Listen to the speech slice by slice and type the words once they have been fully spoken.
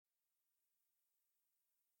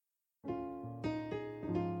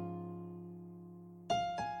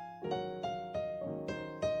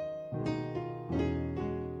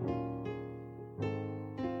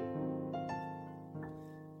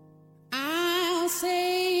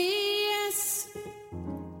say yes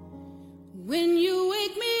when you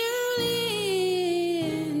wake me early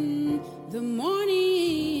in the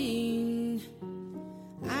morning.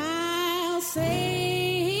 I'll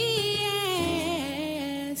say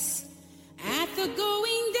yes at the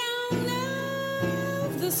going down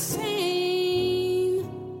of the same.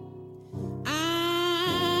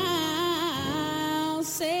 I'll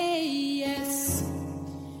say yes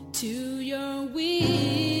to your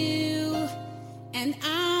will, and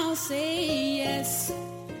I'll say yes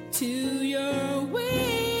to your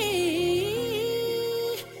way.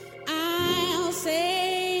 I'll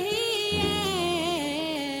say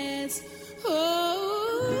yes.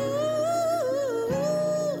 Oh,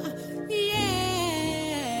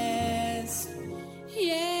 yes.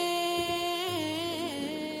 Yes.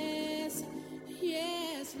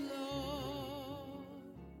 Yes, Lord.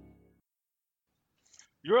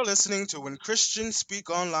 You're listening to When Christians Speak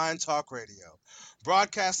Online Talk Radio,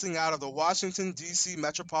 broadcasting out of the Washington, D.C.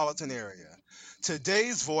 metropolitan area.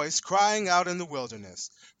 Today's voice crying out in the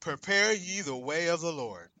wilderness, prepare ye the way of the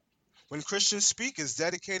Lord. When Christians Speak is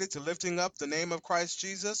dedicated to lifting up the name of Christ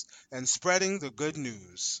Jesus and spreading the good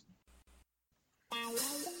news.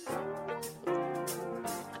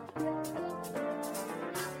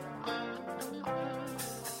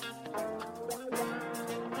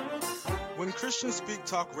 When Christians Speak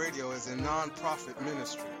Talk Radio is a non-profit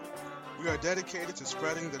ministry. We are dedicated to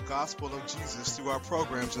spreading the gospel of Jesus through our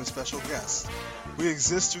programs and special guests. We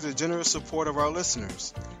exist through the generous support of our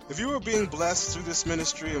listeners. If you are being blessed through this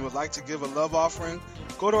ministry and would like to give a love offering,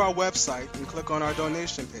 go to our website and click on our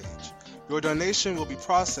donation page. Your donation will be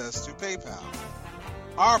processed through PayPal.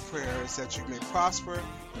 Our prayer is that you may prosper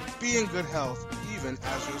and be in good health even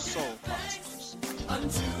as your soul prospers.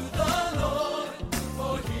 Unto the Lord,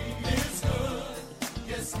 for he is good.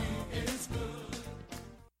 Yes, he is good.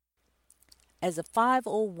 As a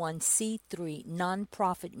 501c3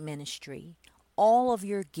 nonprofit ministry, all of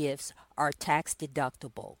your gifts are tax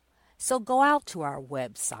deductible. So go out to our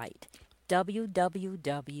website,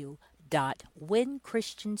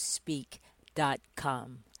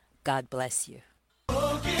 www.whenchristianspeak.com. God bless you.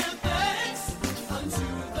 Oh, give thanks unto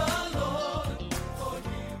the Lord, for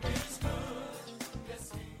he is good.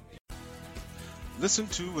 Yes, he is. Listen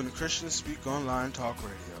to When Christians Speak Online Talk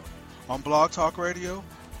Radio on Blog Talk Radio,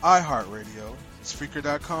 iHeartRadio,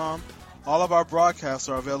 Spreaker.com. All of our broadcasts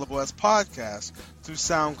are available as podcasts through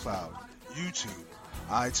SoundCloud, YouTube,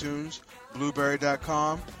 iTunes,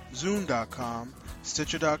 Blueberry.com, Zoom.com,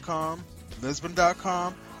 Stitcher.com,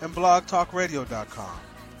 Lisbon.com, and BlogTalkRadio.com.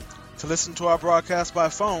 To listen to our broadcast by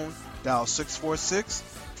phone, dial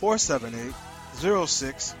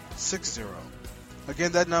 646-478-0660.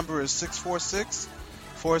 Again, that number is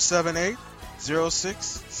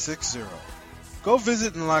 646-478-0660. Go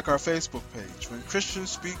visit and like our Facebook page, When Christians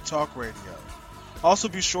Speak Talk Radio. Also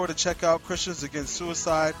be sure to check out Christians Against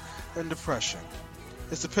Suicide and Depression.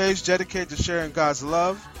 It's a page dedicated to sharing God's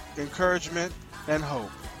love, encouragement, and hope.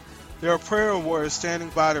 There are prayer warriors standing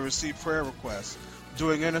by to receive prayer requests,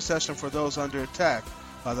 doing intercession for those under attack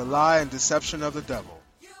by the lie and deception of the devil.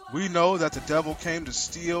 We know that the devil came to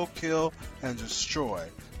steal, kill, and destroy,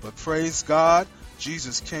 but praise God,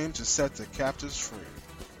 Jesus came to set the captives free.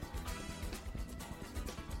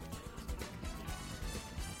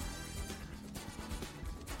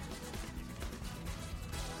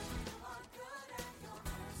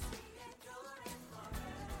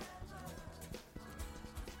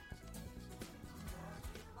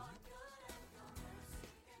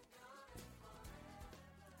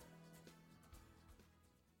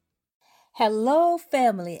 Hello,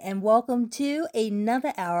 family, and welcome to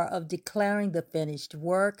another hour of Declaring the Finished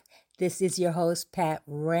Work. This is your host, Pat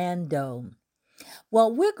Randall.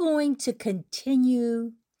 Well, we're going to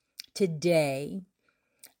continue today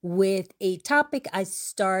with a topic I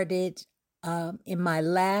started in my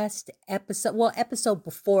last episode, episode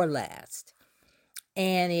before last,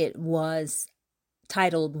 and it was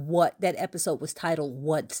titled that episode was titled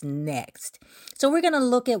What's Next? So we're going to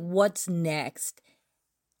look at what's next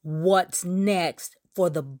for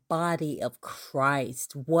the body of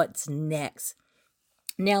Christ. What's next?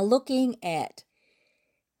 Now, looking at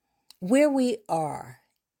where we are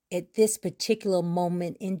at this particular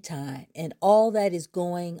moment in time and all that is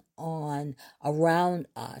going on around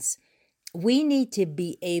us, we need to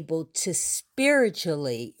be able to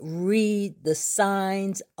spiritually read the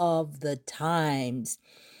signs of the times.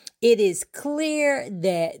 It is clear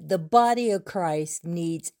that the body of Christ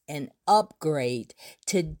needs an upgrade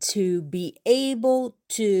to be able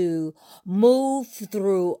to move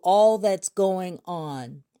through all that's going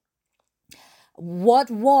on.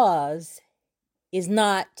 What was is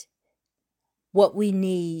not what we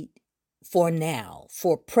need for now,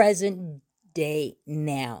 for present day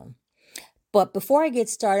now. But before I get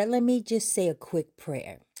started, let me just say a quick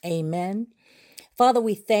prayer. Amen. Father,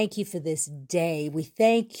 we thank you for this day. We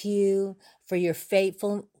thank you for your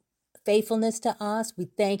faithfulness to us. We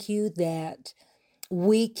thank you that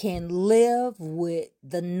we can live with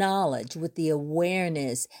the knowledge, with the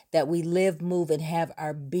awareness that we live, move, and have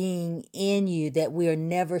our being in you, that we are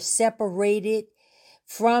never separated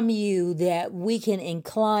from you, that we can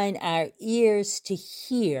incline our ears to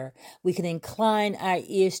hear. We can incline our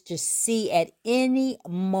ears to see at any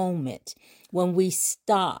moment when we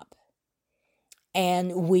stop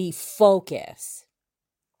and we focus.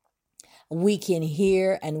 We can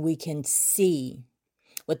hear and we can see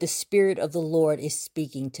what the Spirit of the Lord is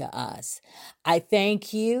speaking to us. I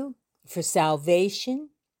thank you for salvation,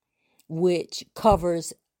 which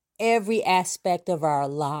covers every aspect of our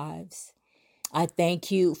lives. I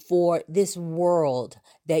thank you for this world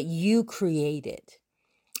that you created.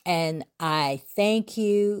 And I thank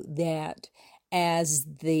you that as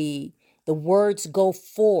the words go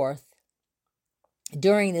forth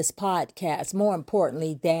during this podcast, more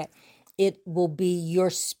importantly, that it will be your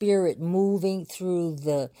Spirit moving through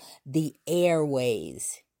the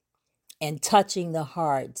airways and touching the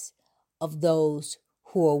hearts of those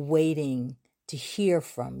who are waiting to hear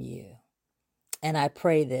from you. And I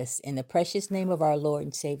pray this in the precious name of our Lord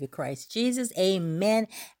and Savior Christ Jesus. Amen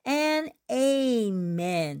and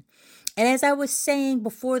amen. And as I was saying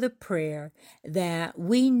before the prayer, that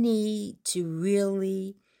we need to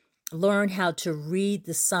really learn how to read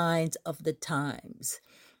the signs of the times.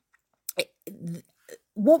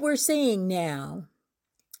 What we're seeing now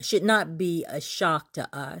should not be a shock to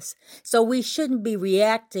us. So we shouldn't be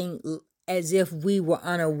reacting as if we were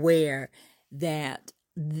unaware that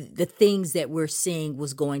the things that we're seeing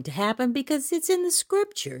was going to happen, because it's in the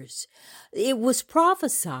scriptures. It was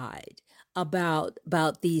prophesied about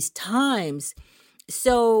these times.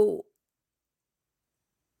 So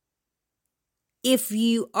if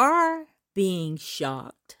you are being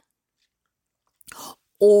shocked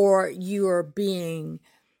or you're being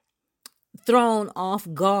thrown off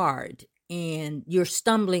guard and you're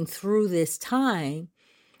stumbling through this time,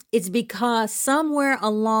 it's because somewhere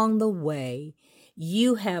along the way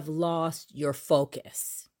you have lost your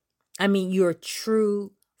focus. I mean, your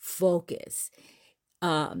true focus.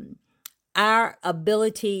 Our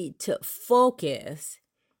ability to focus,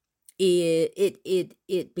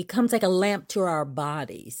 it becomes like a lamp to our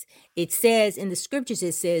bodies. It says in the scriptures,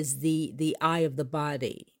 it says the eye of the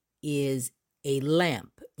body is a lamp.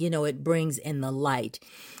 It brings in the light.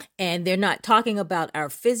 And they're not talking about our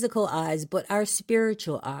physical eyes, but our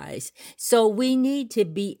spiritual eyes. So we need to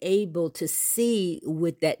be able to see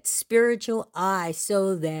with that spiritual eye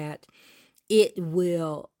so that it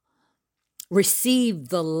will receive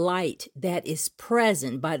the light that is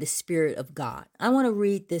present by the Spirit of God. I want to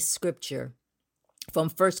read this scripture from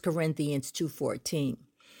 1 Corinthians 2:14.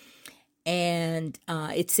 And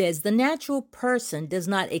it says, the natural person does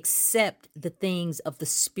not accept the things of the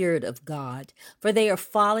Spirit of God, for they are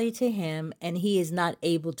folly to him, and he is not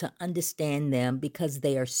able to understand them because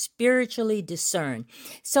they are spiritually discerned.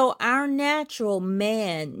 So our natural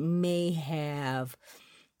man may have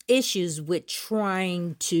issues with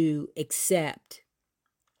trying to accept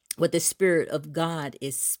what the Spirit of God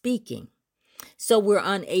is speaking. So we're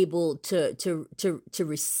unable to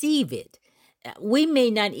receive it. We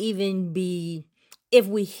may not even be, if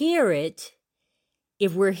we hear it,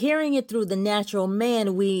 if we're hearing it through the natural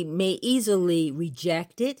man, we may easily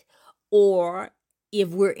reject it. Or if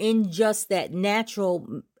we're in just that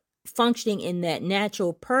natural, functioning in that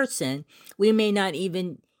natural person, we may not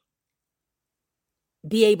even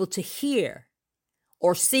be able to hear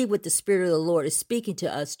or see what the Spirit of the Lord is speaking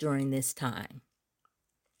to us during this time.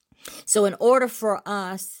 So in order for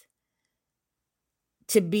us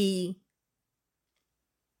to be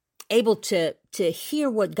able to hear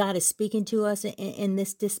what God is speaking to us in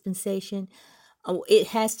this dispensation, it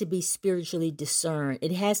has to be spiritually discerned.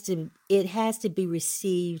 It has to be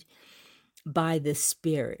received by the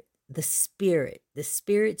Spirit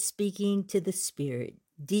speaking to the Spirit,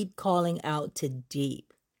 deep calling out to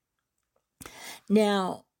deep.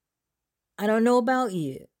 Now, I don't know about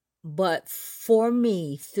you, but for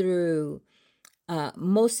me, through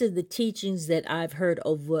most of the teachings that I've heard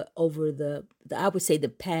over the I would say the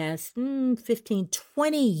past 15,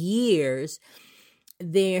 20 years,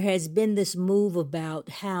 there has been this move about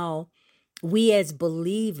how we as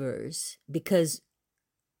believers, because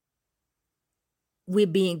we're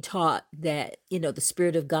being taught that, the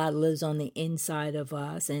Spirit of God lives on the inside of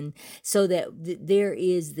us. And so that there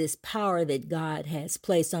is this power that God has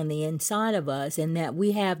placed on the inside of us, and that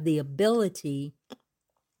we have the ability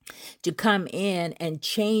to come in and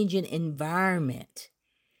change an environment,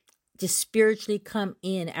 to spiritually come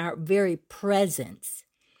in our very presence.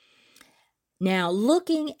 Now,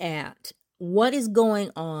 looking at what is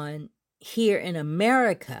going on here in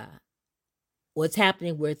America, what's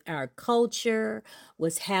happening with our culture,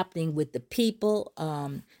 what's happening with the people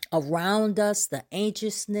around us, the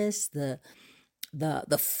anxiousness, the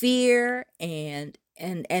fear, and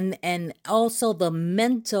also the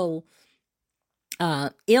mental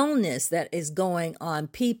illness that is going on.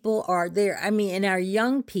 People are there. I mean, and our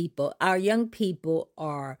young people are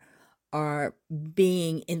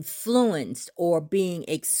being influenced or being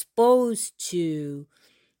exposed to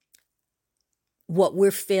what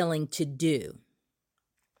we're failing to do.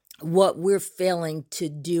 What we're failing to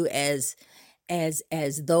do as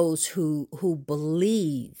those who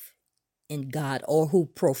believe in God, or who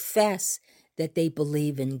profess that they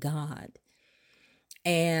believe in God.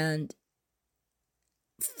 And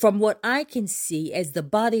from what I can see, as the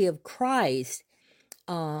body of Christ,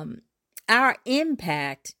 our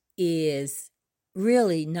impact is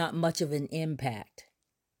really not much of an impact.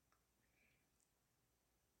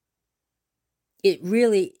 It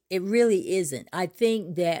really isn't. I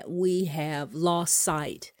think that we have lost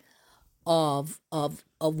sight of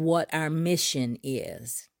what our mission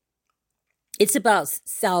is. It's about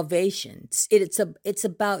salvation. It's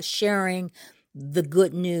about sharing the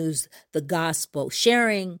good news, the gospel,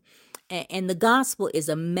 sharing, and the gospel is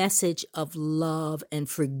a message of love and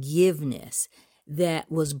forgiveness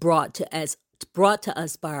that was brought to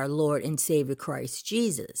us by our Lord and Savior Christ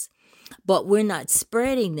Jesus. But we're not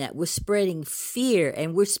spreading that. We're spreading fear,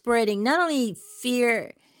 and we're spreading not only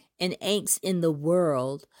fear and angst in the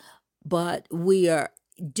world, but we are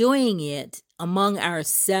doing it among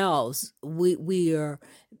ourselves. We are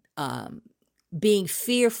being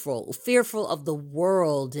fearful of the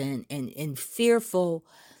world, and fearful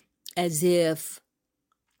as if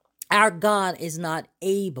our God is not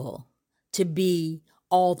able to be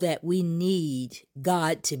all that we need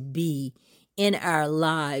God to be in our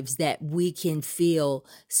lives, that we can feel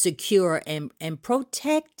secure and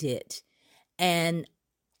protected and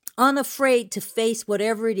unafraid to face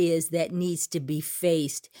whatever it is that needs to be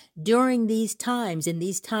faced during these times. And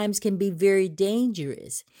these times can be very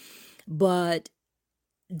dangerous. But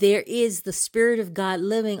there is the Spirit of God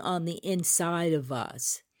living on the inside of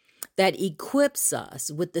us that equips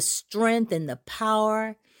us with the strength and the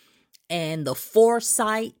power and the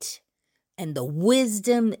foresight and the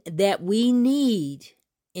wisdom that we need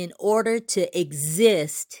in order to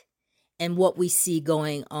exist in what we see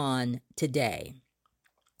going on today.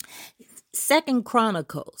 2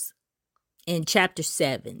 Chronicles in chapter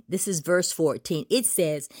 7, this is verse 14. It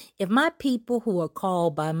says, "If my people who are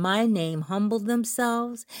called by my name humble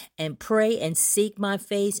themselves and pray and seek my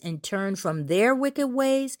face and turn from their wicked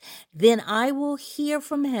ways, then I will hear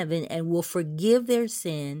from heaven and will forgive their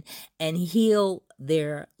sin and heal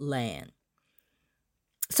their land."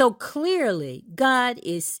 So clearly, God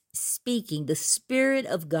is speaking. The Spirit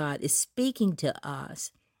of God is speaking to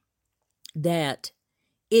us that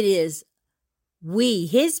it is we,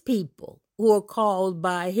 His people, who are called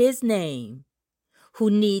by His name, who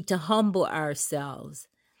need to humble ourselves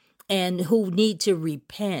and who need to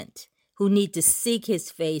repent, who need to seek His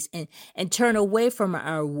face and turn away from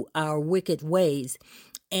our wicked ways.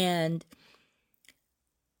 And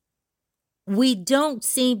we don't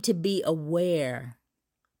seem to be aware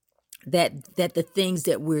that the things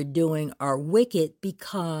that we're doing are wicked,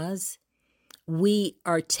 because we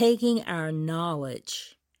are taking our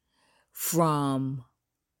knowledge from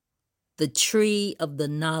the tree of the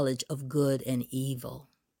knowledge of good and evil.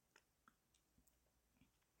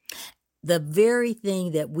 The very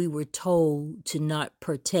thing that we were told to not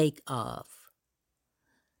partake of.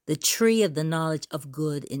 The tree of the knowledge of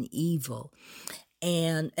good and evil.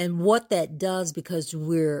 And what that does, because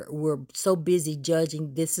we're so busy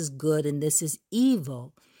judging this is good and this is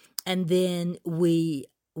evil, and then we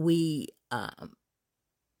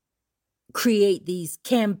create these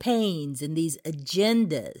campaigns and these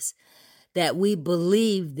agendas that we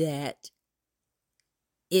believe that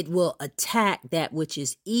it will attack that which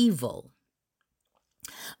is evil,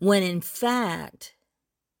 when in fact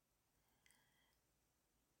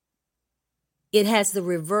it has the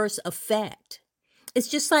reverse effect. It's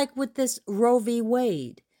just like with this Roe v.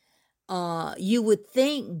 Wade. You would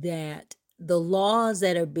think that the laws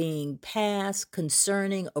that are being passed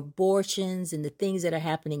concerning abortions and the things that are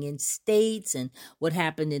happening in states and what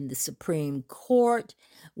happened in the Supreme Court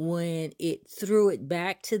when it threw it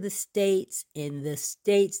back to the states, and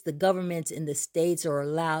the governments in the states are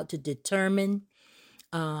allowed to determine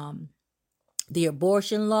the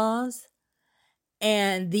abortion laws,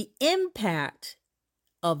 and the impact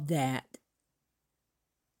of that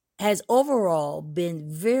has overall been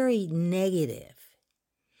very negative.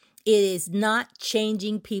 It is not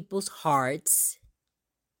changing people's hearts.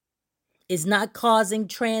 It's not causing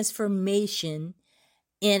transformation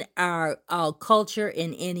in our culture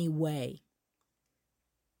in any way.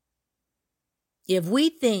 If we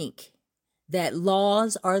think that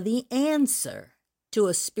laws are the answer to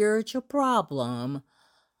a spiritual problem,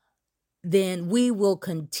 then we will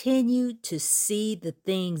continue to see the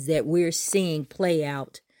things that we're seeing play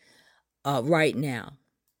out right now.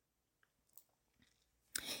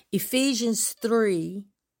 Ephesians 3,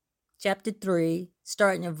 chapter 3,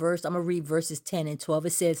 starting in verse, I'm going to read verses 10 and 12. It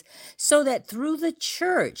says, so that through the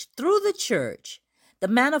church, the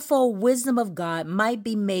manifold wisdom of God might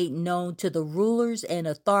be made known to the rulers and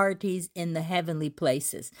authorities in the heavenly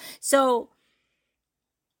places. So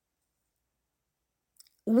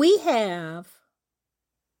we have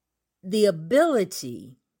the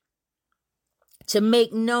ability to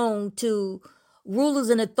make known to rulers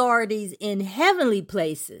and authorities in heavenly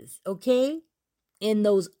places, okay? In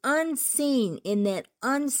that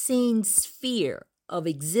unseen sphere of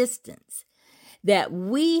existence, that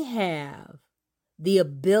we have the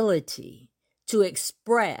ability to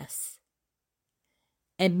express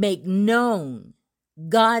and make known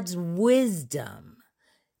God's wisdom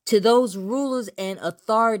to those rulers and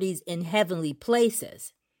authorities in heavenly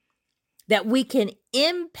places, that we can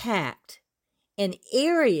impact an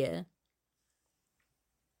area,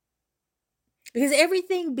 because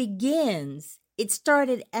everything begins, it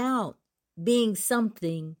started out being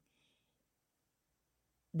something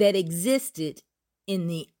that existed in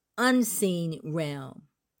the unseen realm.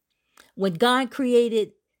 When God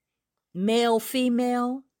created male,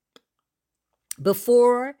 female,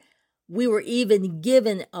 before we were even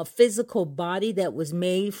given a physical body that was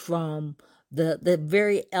made from the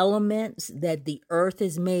very elements that the earth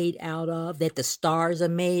is made out of, that the stars are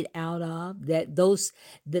made out of, that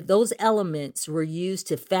those elements were used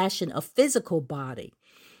to fashion a physical body.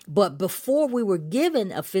 But before we were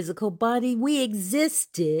given a physical body, we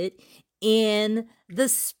existed in the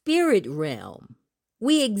spirit realm.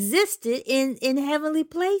 We existed in heavenly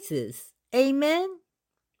places. Amen.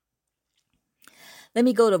 Let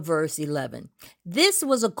me go to verse 11. This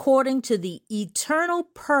was according to the eternal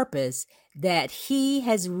purpose that he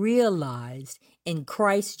has realized in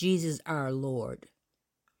Christ Jesus our Lord.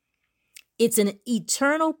 It's an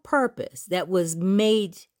eternal purpose that was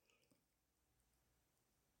made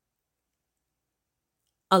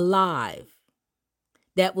alive,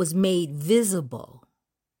 that was made visible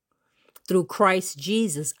through Christ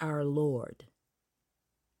Jesus our Lord.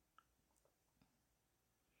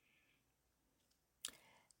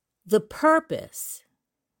 The purpose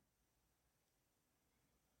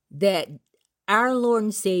that our Lord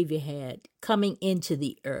and Savior had coming into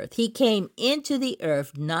the earth. He came into the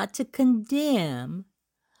earth not to condemn,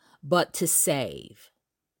 but to save.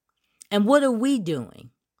 And what are we doing?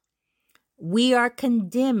 We are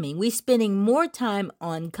condemning. We're spending more time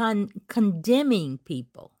on condemning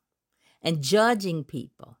people and judging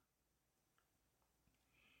people.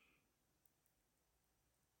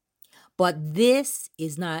 But this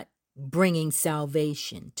is not bringing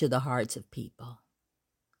salvation to the hearts of people.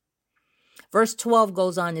 Verse 12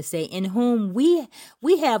 goes on to say, in whom we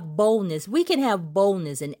have boldness. We can have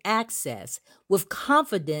boldness and access with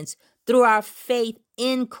confidence through our faith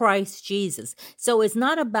in Christ Jesus. So it's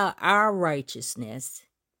not about our righteousness.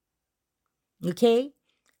 Okay?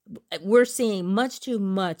 We're seeing much too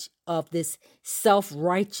much of this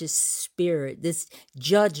self-righteous spirit, this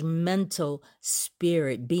judgmental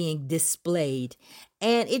spirit being displayed.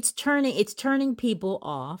 And it's turning people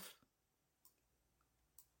off.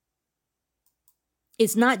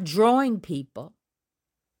 It's not drawing people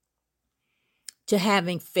to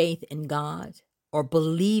having faith in God or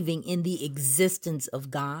believing in the existence of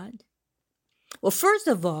God. Well, first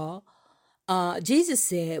of all, Jesus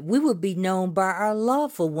said we would be known by our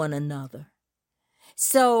love for one another.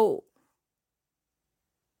 So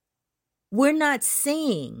we're not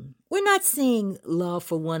seeing love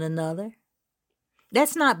for one another.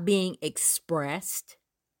 That's not being expressed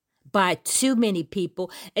by too many people,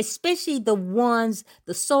 especially the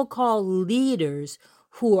so-called leaders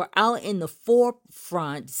who are out in the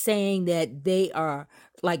forefront saying that they are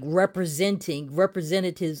like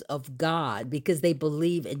representatives of God because they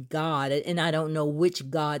believe in God. And I don't know which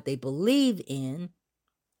God they believe in,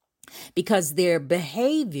 because their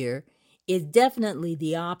behavior is definitely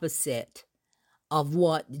the opposite of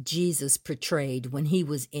what Jesus portrayed when he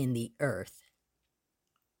was in the earth.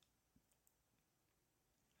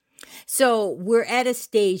 So we're at a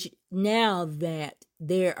stage now that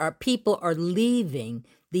people are leaving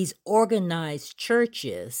these organized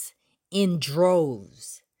churches in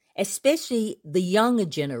droves, especially the younger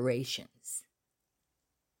generations.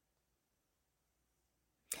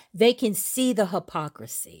 They can see the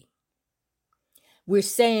hypocrisy. We're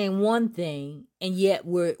saying one thing, and yet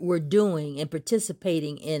we're doing and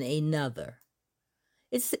participating in another.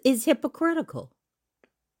 It's hypocritical.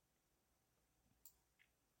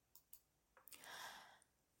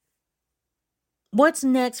 What's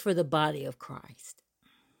next for the body of Christ?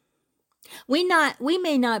 We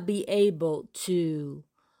may not be able to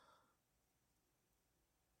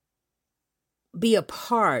be a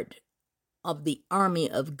part of the army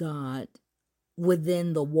of God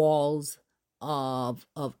within the walls of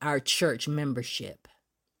our church membership.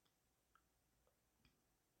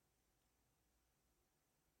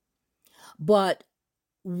 But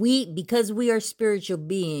because we are spiritual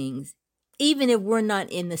beings, even if we're not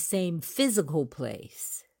in the same physical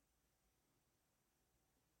place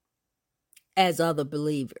as other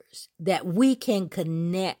believers, that we can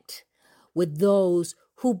connect with those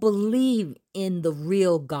who believe in the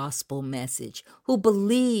real gospel message, who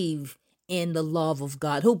believe in the love of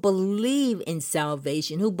God, who believe in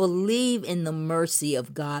salvation, who believe in the mercy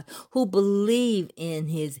of God, who believe in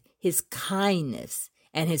his kindness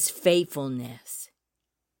and his faithfulness.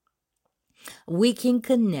 We can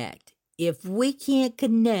connect. If we can't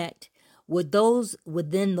connect with those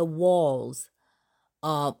within the walls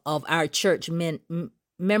of our church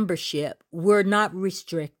membership, we're not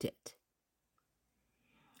restricted.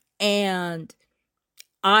 And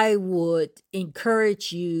I would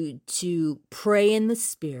encourage you to pray in the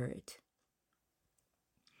Spirit,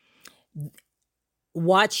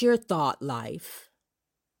 watch your thought life,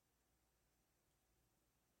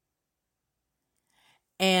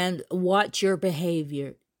 and watch your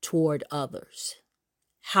behavior toward others,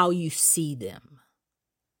 how you see them.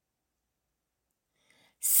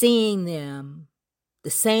 Seeing them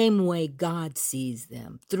the same way God sees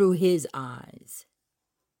them, through his eyes.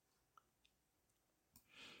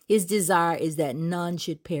 His desire is that none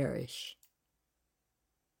should perish.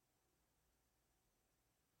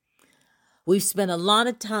 We've spent a lot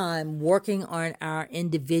of time working on our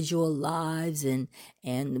individual lives and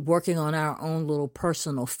working on our own little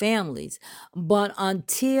personal families. But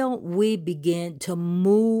until we begin to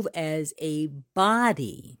move as a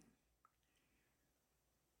body,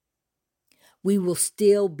 we will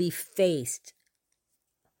still be faced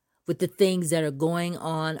with the things that are going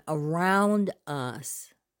on around us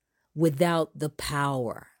without the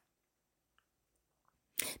power.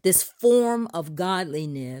 This form of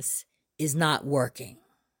godliness is not working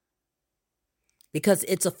because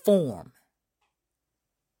it's a form.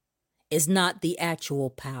 It's not the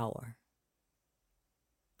actual power.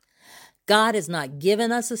 God has not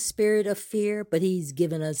given us a spirit of fear, but he's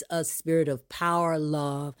given us a spirit of power,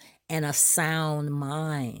 love, and a sound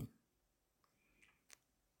mind.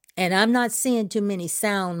 And I'm not seeing too many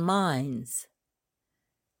sound minds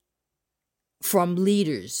from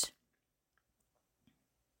leaders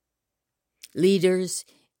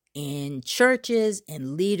in churches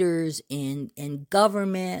and leaders in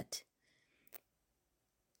government.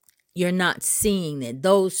 You're not seeing it.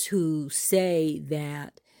 Those who say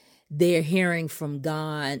that they're hearing from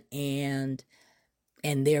God and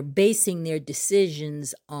they're basing their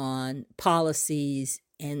decisions on policies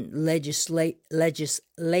and legislation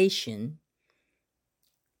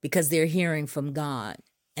because they're hearing from God.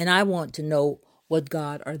 And I want to know, what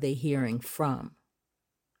God are they hearing from?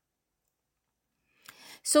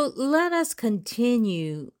 So let us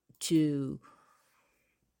continue to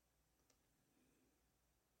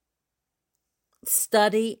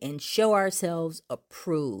study and show ourselves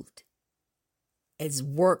approved as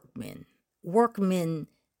workmen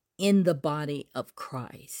in the body of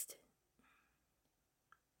Christ.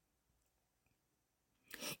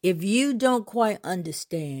 If you don't quite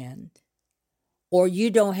understand or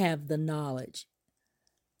you don't have the knowledge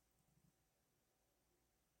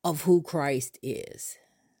of who Christ is,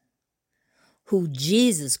 who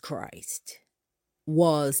Jesus Christ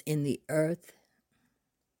was in the earth,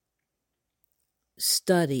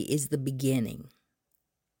 study is the beginning.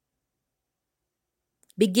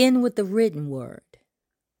 Begin with the written word.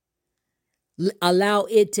 Allow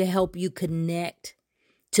it to help you connect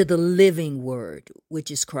to the living word, which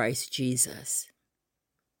is Christ Jesus.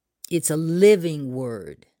 It's a living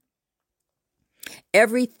word.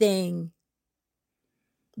 Everything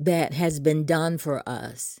that has been done for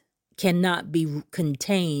us cannot be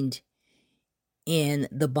contained in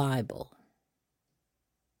the Bible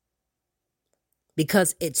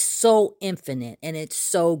because it's so infinite and it's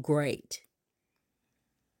so great.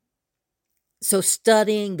 So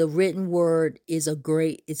studying the written word is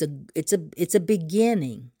it's a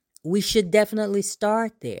beginning. We should definitely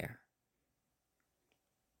start there.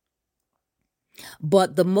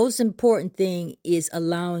 But the most important thing is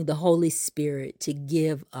allowing the Holy Spirit to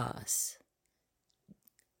give us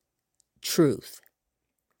truth.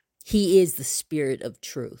 He is the Spirit of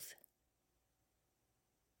truth.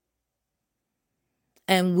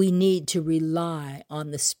 And we need to rely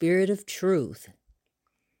on the Spirit of truth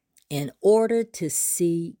in order to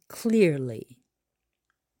see clearly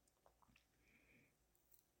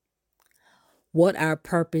what our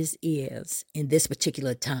purpose is in this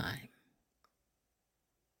particular time.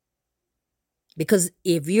 Because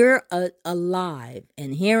if you're alive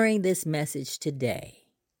and hearing this message today,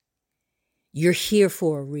 you're here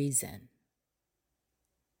for a reason.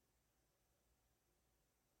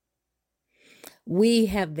 We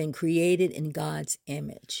have been created in God's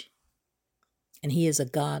image, and He is a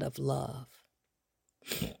God of love.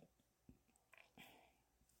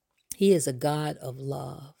 He is a God of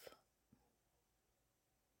love.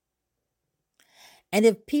 And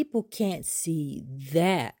if people can't see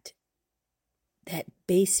that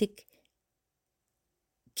basic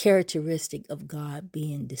characteristic of God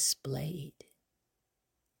being displayed,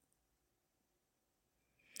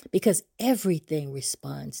 because everything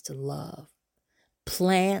responds to love.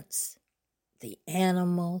 Plants, the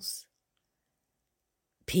animals,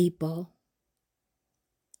 people,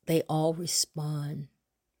 they all respond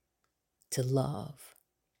to love.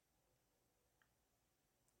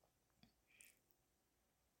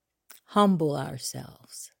 Humble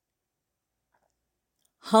ourselves.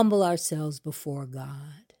 Humble ourselves before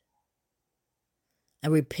God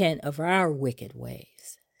and repent of our wicked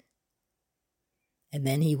ways. And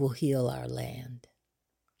then He will heal our land.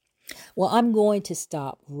 Well, I'm going to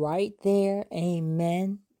stop right there.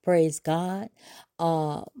 Amen. Praise God.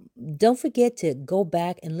 Don't forget to go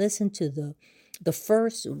back and listen to the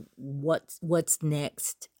first What's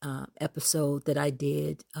Next episode that I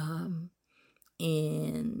did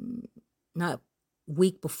in not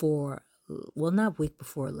week before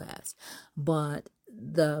last, but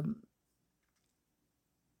the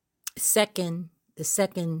second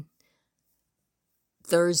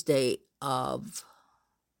Thursday of,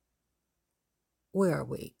 where are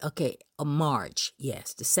we? Okay, March.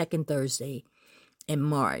 Yes, the second Thursday in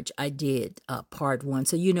March, I did part 1.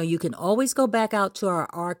 So, you can always go back out to our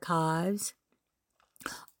archives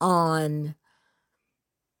on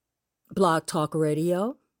Blog Talk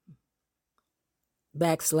Radio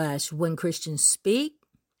 /When Christians Speak.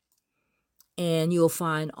 And you'll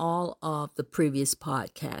find all of the previous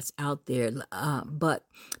podcasts out there. But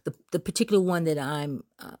the particular one that I'm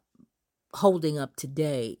holding up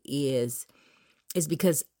today is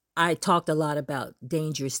because I talked a lot about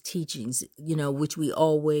dangerous teachings, which we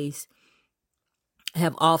always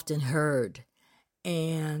have often heard.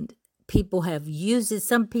 And people have used it.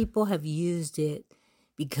 Some people have used it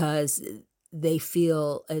because they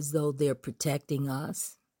feel as though they're protecting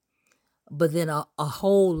us. But then a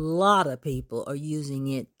whole lot of people are using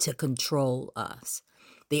it to control us.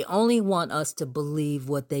 They only want us to believe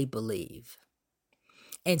what they believe.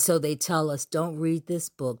 And so they tell us, don't read this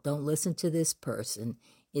book, don't listen to this person.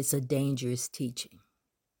 It's a dangerous teaching.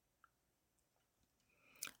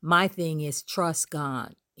 My thing is, trust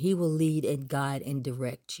God. He will lead and guide and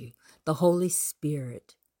direct you. The Holy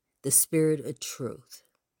Spirit, the Spirit of truth,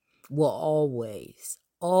 will always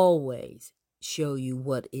show you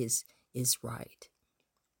what is right.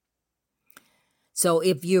 So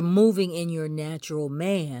if you're moving in your natural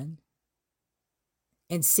man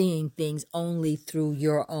and seeing things only through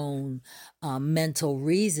your own mental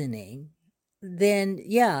reasoning, then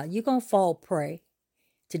you're going to fall prey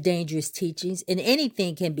to dangerous teachings. And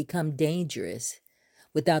anything can become dangerous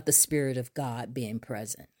without the Spirit of God being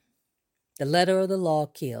present. The letter of the law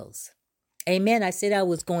kills. Amen. I said I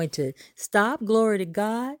was going to stop. Glory to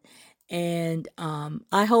God. And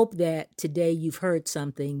I hope that today you've heard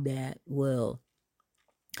something that will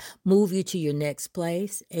move you to your next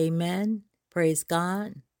place. Amen. Praise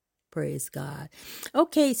God. Praise God.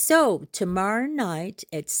 Okay, so tomorrow night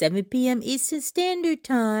at 7 p.m. Eastern Standard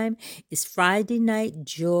Time is Friday Night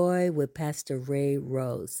Joy with Pastor Ray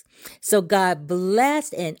Rose. So God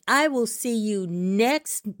bless, and I will see you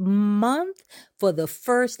next month for the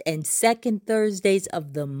first and second Thursdays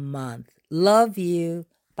of the month. Love you.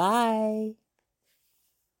 Bye.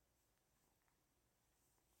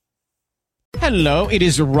 Hello, it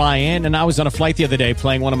is Ryan, and I was on a flight the other day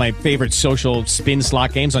playing one of my favorite social spin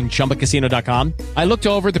slot games on ChumbaCasino.com. I looked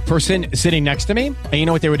over at the person sitting next to me, and you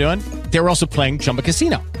know what they were doing? They were also playing Chumba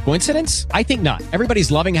Casino. Coincidence? I think not.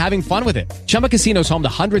 Everybody's loving having fun with it. Chumba Casino is home to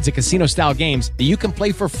hundreds of casino-style games that you can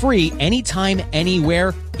play for free anytime,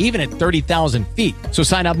 anywhere, even at 30,000 feet. So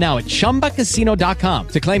sign up now at ChumbaCasino.com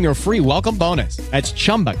to claim your free welcome bonus. That's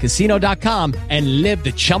ChumbaCasino.com and live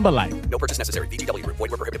the Chumba life. No purchase necessary. DTFW. Void where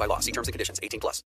prohibited by law. See terms and conditions. 18+.